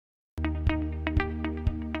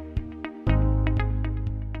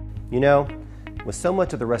You know, with so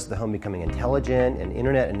much of the rest of the home becoming intelligent and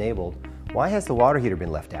internet enabled, why has the water heater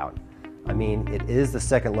been left out? I mean, it is the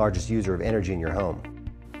second largest user of energy in your home.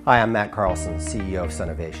 Hi, I'm Matt Carlson, CEO of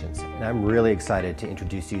Sunnovations, and I'm really excited to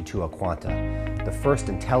introduce you to Aquanta, the first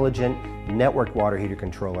intelligent, networked water heater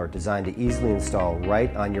controller designed to easily install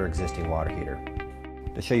right on your existing water heater.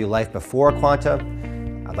 To show you life before Aquanta,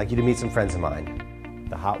 I'd like you to meet some friends of mine,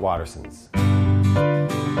 the Hot Watersons.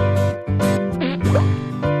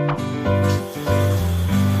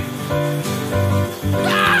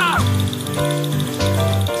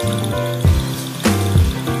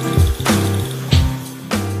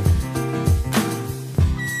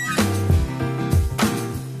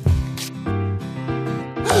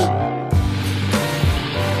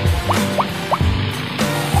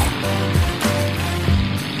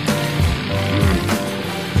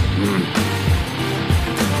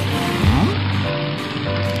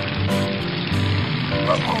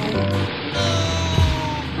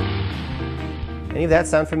 Any of that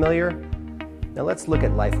sound familiar? Now let's look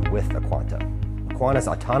at life with Aquanta. Aquanta's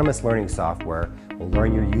autonomous learning software will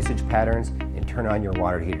learn your usage patterns and turn on your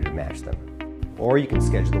water heater to match them. Or you can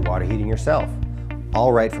schedule the water heating yourself,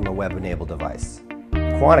 all right from a web-enabled device.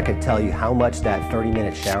 Aquanta can tell you how much that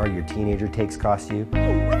 30-minute shower your teenager takes costs you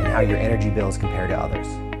and how your energy bills compare to others.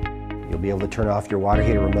 You'll be able to turn off your water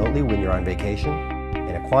heater remotely when you're on vacation,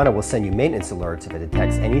 and Aquanta will send you maintenance alerts if it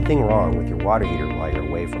detects anything wrong with your water heater while you're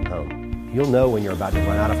away from home. You'll know when you're about to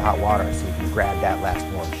run out of hot water so you can grab that last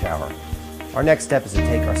warm shower. Our next step is to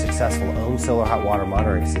take our successful own solar hot water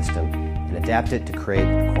monitoring system and adapt it to create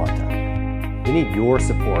Aquanta. We need your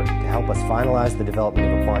support to help us finalize the development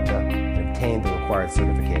of Aquanta and obtain the required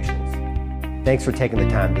certifications. Thanks for taking the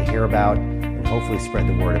time to hear about and hopefully spread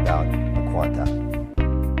the word about Aquanta.